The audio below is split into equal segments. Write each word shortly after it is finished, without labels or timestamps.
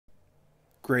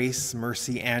Grace,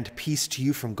 mercy, and peace to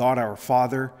you from God our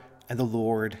Father and the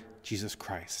Lord Jesus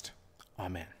Christ.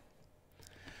 Amen.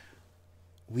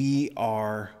 We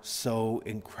are so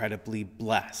incredibly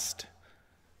blessed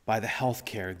by the health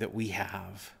care that we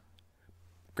have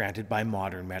granted by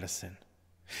modern medicine.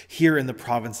 Here in the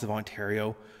province of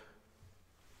Ontario,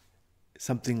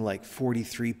 something like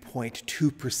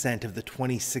 43.2% of the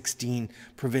 2016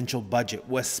 provincial budget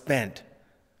was spent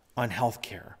on health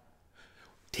care,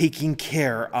 taking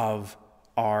care of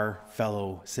our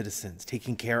fellow citizens,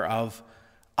 taking care of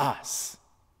us.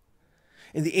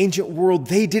 In the ancient world,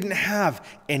 they didn't have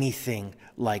anything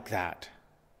like that.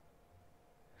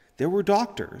 There were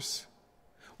doctors.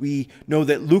 We know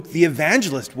that Luke the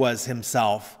evangelist was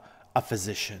himself a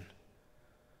physician.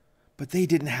 But they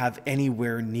didn't have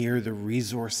anywhere near the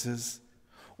resources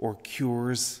or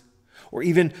cures or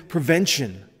even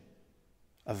prevention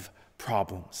of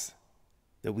problems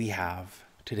that we have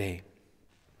today.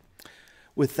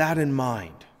 With that in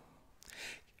mind,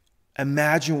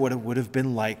 imagine what it would have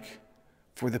been like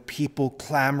for the people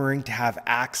clamoring to have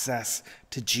access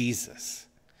to Jesus.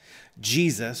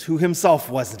 Jesus, who himself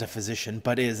wasn't a physician,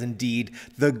 but is indeed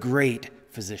the great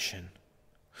physician,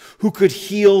 who could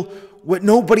heal what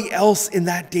nobody else in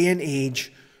that day and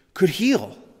age could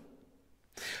heal.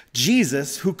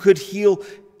 Jesus, who could heal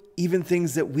even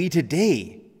things that we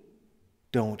today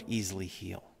don't easily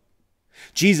heal.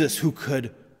 Jesus, who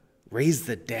could raise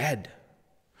the dead,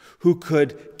 who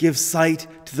could give sight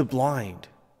to the blind,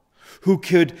 who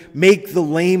could make the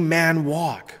lame man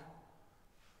walk,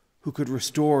 who could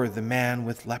restore the man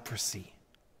with leprosy.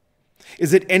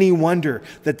 Is it any wonder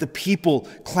that the people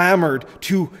clamored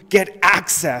to get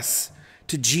access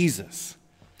to Jesus?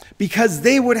 Because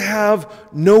they would have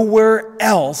nowhere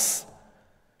else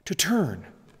to turn.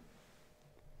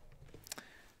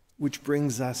 Which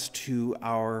brings us to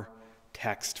our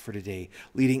text for today.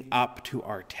 Leading up to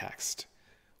our text,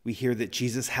 we hear that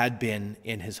Jesus had been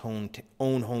in his own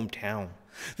hometown,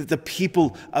 that the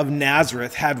people of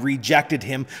Nazareth had rejected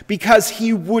him because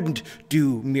he wouldn't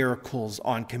do miracles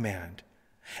on command.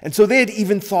 And so they had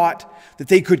even thought that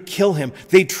they could kill him.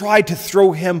 They tried to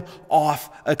throw him off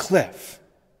a cliff.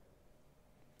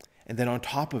 And then on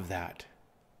top of that,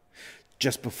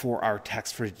 just before our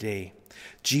text for today,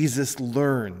 Jesus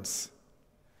learns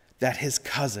that his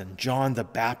cousin, John the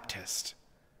Baptist,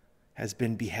 has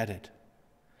been beheaded.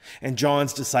 And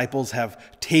John's disciples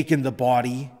have taken the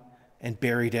body and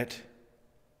buried it,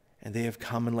 and they have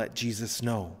come and let Jesus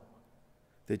know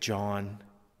that John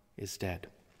is dead.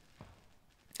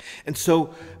 And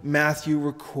so Matthew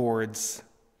records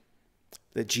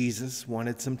that Jesus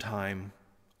wanted some time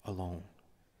alone.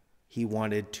 He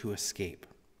wanted to escape.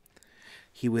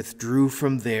 He withdrew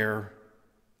from there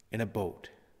in a boat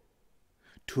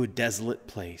to a desolate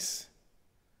place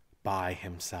by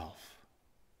himself.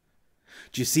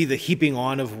 Do you see the heaping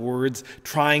on of words,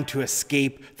 trying to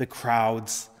escape the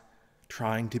crowds,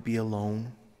 trying to be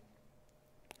alone?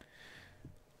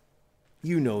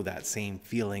 You know that same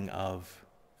feeling of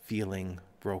feeling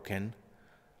broken,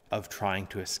 of trying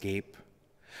to escape.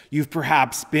 You've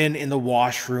perhaps been in the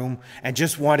washroom and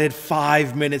just wanted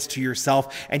 5 minutes to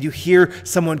yourself, and you hear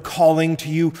someone calling to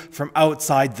you from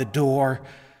outside the door.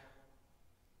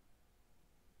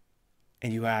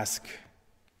 And you ask,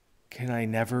 can I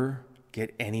never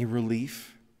get any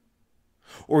relief?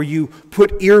 Or you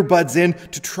put earbuds in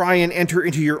to try and enter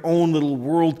into your own little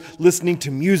world, listening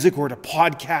to music or to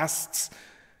podcasts.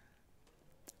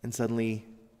 And suddenly,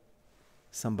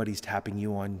 somebody's tapping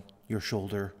you on your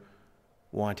shoulder,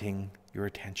 wanting your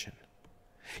attention.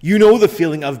 You know the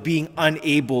feeling of being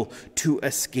unable to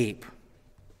escape.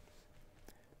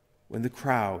 When the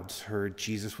crowds heard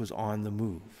Jesus was on the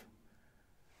move,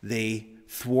 they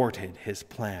thwarted his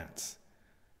plans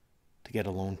to get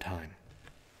alone time.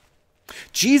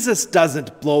 Jesus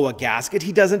doesn't blow a gasket.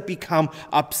 He doesn't become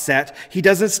upset. He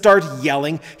doesn't start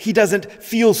yelling. He doesn't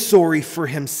feel sorry for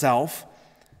himself.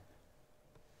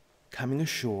 Coming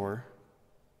ashore,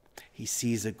 he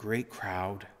sees a great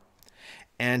crowd,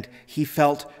 and he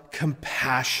felt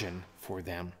compassion for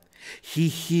them. He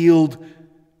healed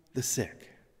the sick.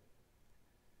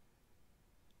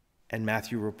 And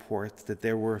Matthew reports that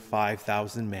there were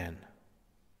 5,000 men,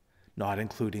 not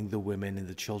including the women and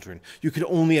the children. You could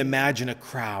only imagine a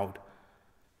crowd,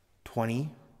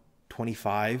 20,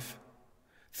 25,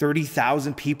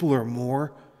 30,000 people or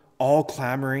more, all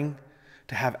clamoring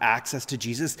to have access to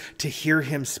Jesus, to hear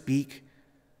him speak,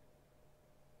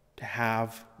 to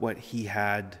have what he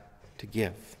had to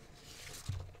give.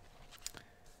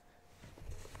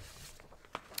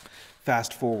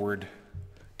 Fast forward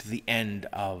to the end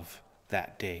of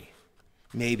that day.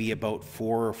 maybe about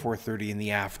 4 or 4:30 in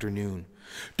the afternoon.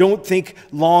 Don't think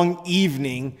long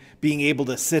evening, being able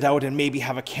to sit out and maybe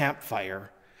have a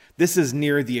campfire. This is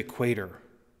near the equator.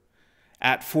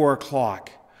 At 4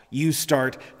 o'clock, you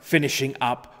start finishing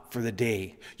up for the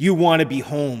day. You want to be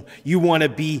home. You want to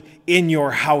be in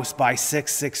your house by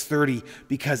 6:30,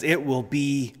 because it will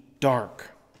be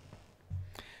dark.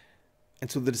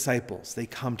 And so the disciples, they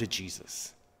come to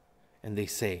Jesus and they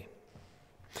say,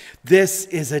 "This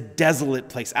is a desolate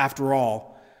place." After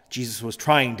all, Jesus was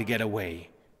trying to get away.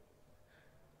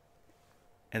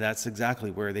 And that's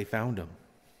exactly where they found him.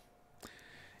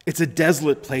 It's a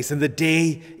desolate place, and the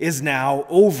day is now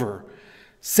over.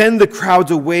 Send the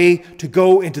crowds away to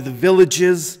go into the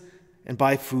villages and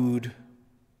buy food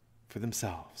for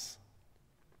themselves.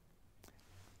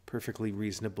 Perfectly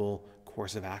reasonable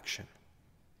course of action.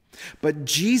 But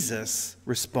Jesus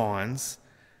responds,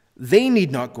 "They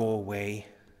need not go away.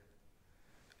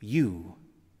 You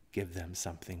give them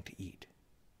something to eat."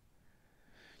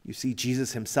 You see,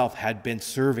 Jesus himself had been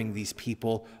serving these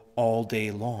people all day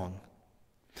long.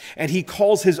 And he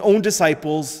calls his own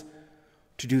disciples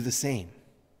to do the same.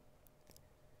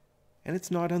 And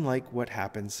it's not unlike what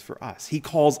happens for us. He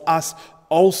calls us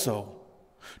also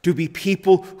to be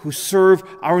people who serve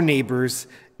our neighbors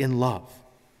in love.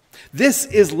 This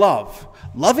is love,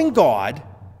 loving God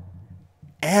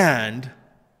and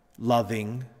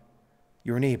loving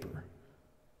your neighbor.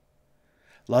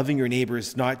 Loving your neighbor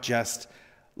is not just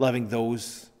loving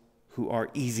those who are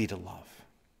easy to love.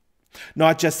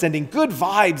 Not just sending good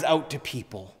vibes out to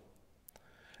people.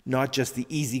 Not just the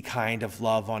easy kind of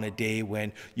love on a day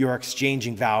when you're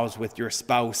exchanging vows with your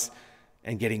spouse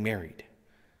and getting married.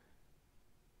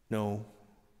 No,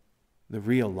 the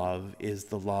real love is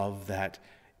the love that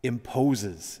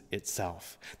imposes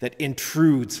itself, that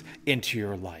intrudes into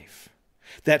your life,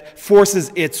 that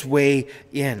forces its way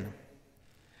in.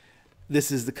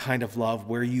 This is the kind of love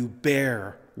where you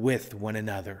bear with one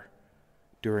another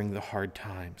during the hard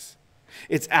times.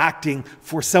 It's acting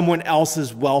for someone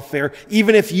else's welfare,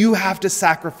 even if you have to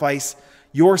sacrifice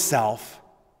yourself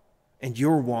and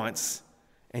your wants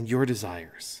and your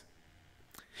desires.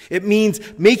 It means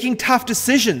making tough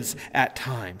decisions at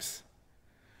times,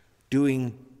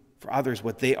 doing for others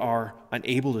what they are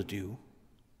unable to do.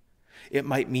 It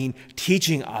might mean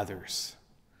teaching others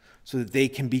so that they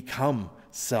can become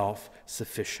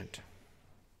self-sufficient.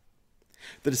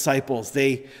 The disciples,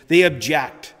 they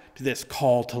object to this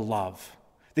call to love.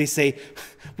 They say,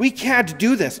 "We can't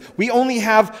do this. We only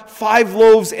have 5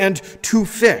 loaves and 2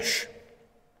 fish.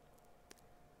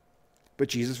 But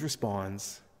Jesus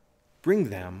responds, "Bring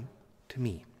them to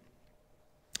me."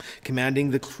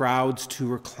 Commanding the crowds to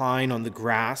recline on the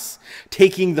grass,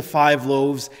 taking the 5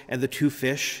 loaves and the 2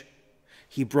 fish,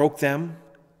 he broke them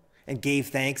and gave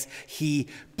thanks. He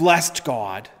blessed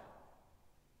God,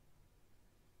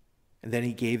 and then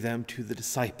he gave them to the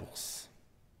disciples.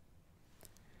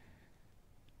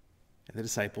 And the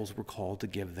disciples were called to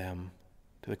give them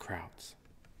to the crowds.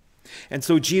 And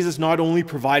so Jesus not only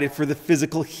provided for the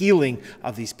physical healing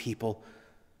of these people,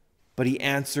 but he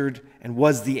answered and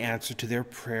was the answer to their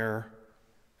prayer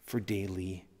for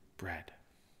daily bread.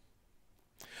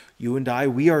 You and I,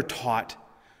 we are taught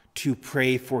to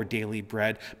pray for daily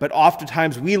bread, but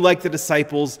oftentimes we, like the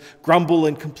disciples, grumble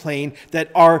and complain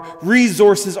that our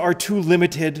resources are too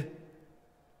limited,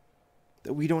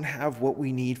 that we don't have what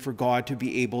we need for God to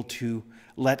be able to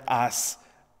let us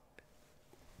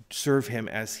serve him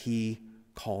as he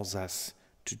calls us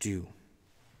to do.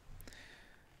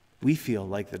 We feel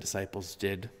like the disciples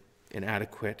did,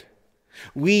 inadequate.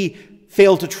 We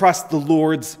fail to trust the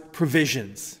Lord's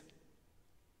provisions,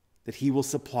 that he will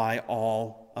supply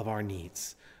all of our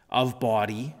needs, of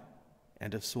body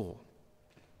and of soul.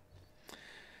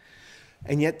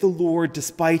 And yet the Lord,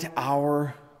 despite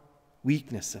our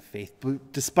weakness of faith,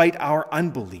 despite our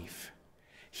unbelief,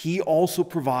 he also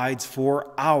provides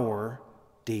for our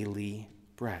daily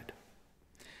bread.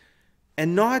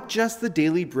 And not just the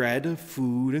daily bread of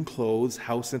food and clothes,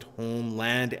 house and home,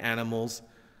 land, animals,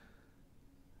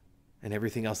 and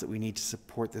everything else that we need to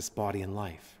support this body and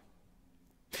life.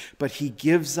 But he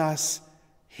gives us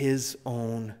his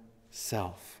own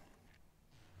self.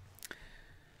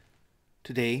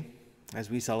 Today, as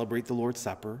we celebrate the Lord's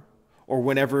Supper, or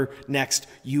whenever next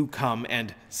you come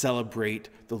and celebrate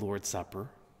the Lord's Supper,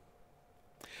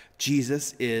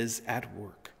 Jesus is at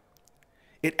work.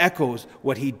 It echoes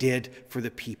what he did for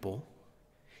the people.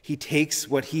 He takes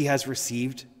what he has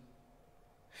received,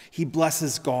 he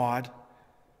blesses God,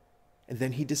 and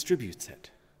then he distributes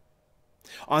it.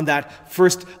 On that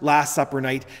first Last Supper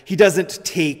night, he doesn't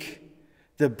take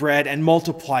the bread and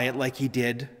multiply it like he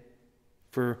did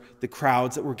for the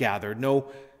crowds that were gathered.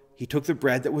 No, he took the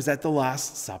bread that was at the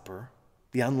Last Supper,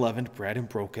 the unleavened bread, and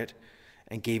broke it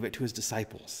and gave it to his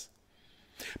disciples.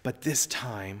 But this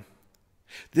time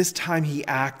he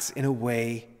acts in a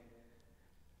way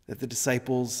that the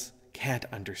disciples can't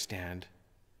understand,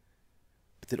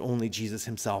 but that only Jesus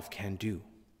himself can do.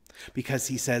 Because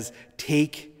he says,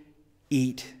 "Take,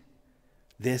 eat,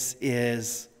 this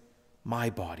is my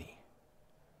body,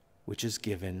 which is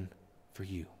given for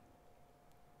you."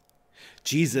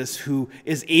 Jesus, who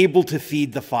is able to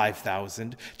feed the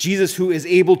 5,000, Jesus, who is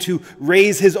able to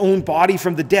raise his own body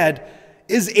from the dead,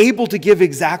 is able to give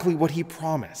exactly what he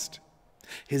promised.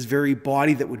 His very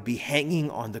body that would be hanging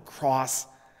on the cross,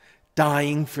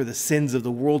 dying for the sins of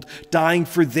the world, dying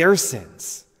for their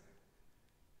sins.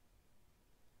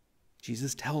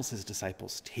 Jesus tells his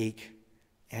disciples, "Take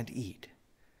and eat.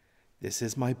 This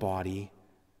is my body,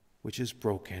 which is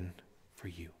broken for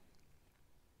you."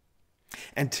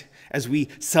 And as we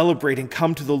celebrate and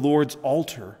come to the Lord's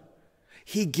altar,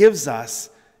 he gives us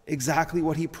exactly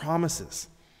what he promises.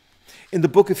 In the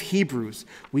book of Hebrews,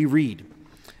 we read,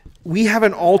 "We have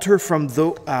an altar from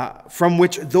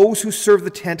which those who serve the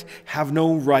tent have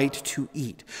no right to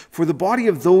eat. For the body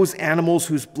of those animals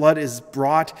whose blood is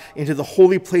brought into the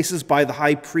holy places by the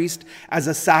high priest as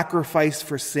a sacrifice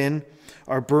for sin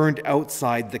are burned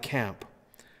outside the camp.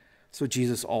 So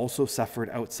Jesus also suffered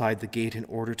outside the gate in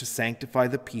order to sanctify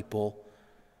the people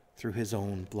through his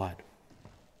own blood."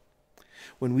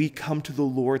 When we come to the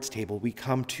Lord's table, we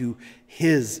come to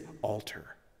his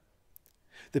altar.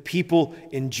 The people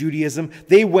in Judaism,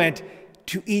 they went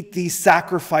to eat these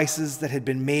sacrifices that had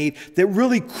been made that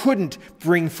really couldn't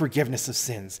bring forgiveness of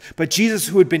sins. But Jesus,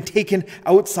 who had been taken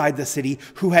outside the city,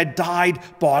 who had died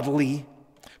bodily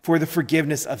for the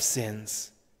forgiveness of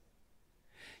sins,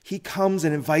 he comes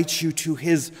and invites you to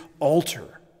his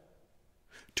altar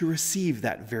to receive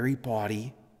that very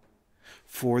body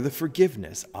for the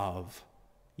forgiveness of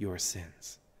your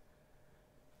sins.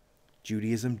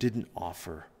 Judaism didn't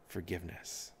offer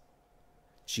forgiveness.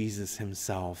 Jesus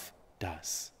himself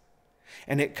does.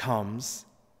 And it comes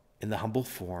in the humble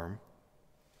form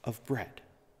of bread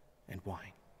and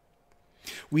wine.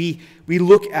 We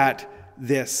look at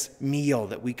this meal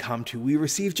that we come to. We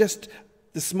receive just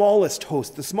the smallest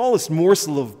host, the smallest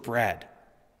morsel of bread.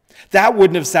 That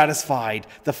wouldn't have satisfied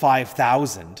the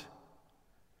 5,000.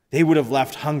 They would have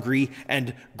left hungry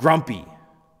and grumpy.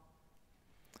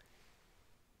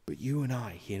 But you and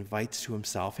I, he invites to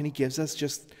himself, and he gives us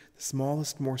just the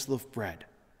smallest morsel of bread.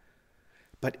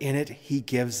 But in it, he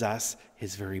gives us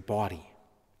his very body.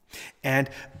 And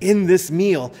in this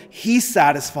meal, he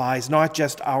satisfies not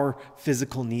just our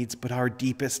physical needs, but our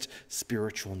deepest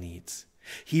spiritual needs.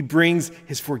 He brings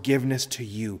his forgiveness to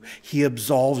you. He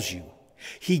absolves you.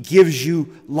 He gives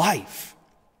you life.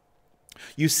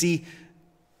 You see,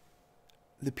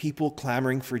 the people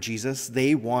clamoring for Jesus,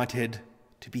 they wanted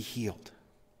to be healed.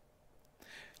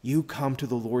 You come to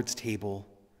the Lord's table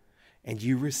and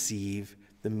you receive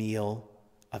the meal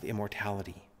of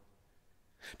immortality.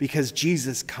 Because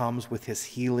Jesus comes with his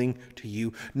healing to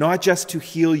you, not just to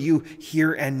heal you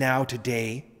here and now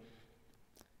today,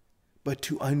 but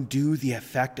to undo the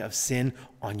effect of sin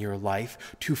on your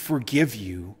life, to forgive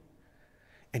you,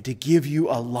 and to give you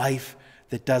a life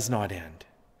that does not end.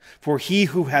 For he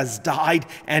who has died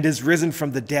and is risen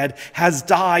from the dead has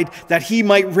died that he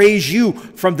might raise you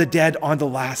from the dead on the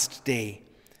last day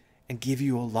and give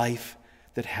you a life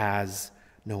that has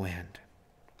no end.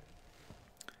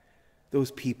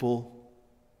 Those people,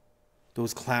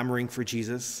 those clamoring for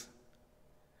Jesus,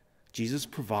 Jesus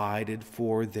provided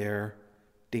for their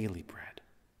daily bread.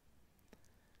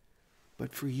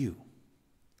 But for you,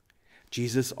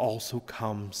 Jesus also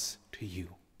comes to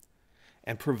you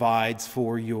and provides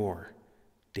for your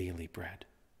daily bread.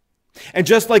 And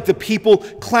just like the people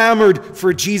clamored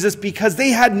for Jesus because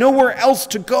they had nowhere else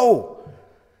to go,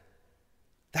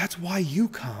 that's why you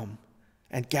come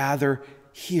and gather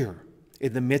here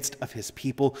in the midst of his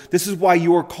people. This is why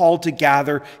you are called to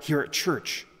gather here at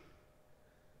church.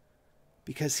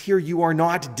 Because here you are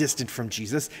not distant from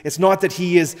Jesus. It's not that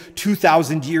he is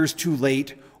 2,000 years too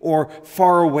late or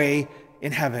far away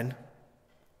in heaven.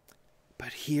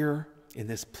 But here in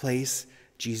this place,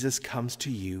 Jesus comes to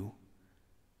you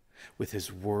with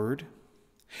his word,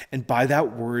 and by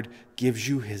that word gives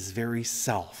you his very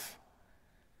self.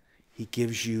 He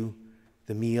gives you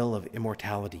the meal of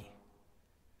immortality,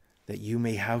 that you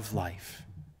may have life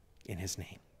in his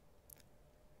name.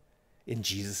 In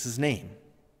Jesus' name,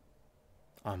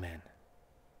 amen.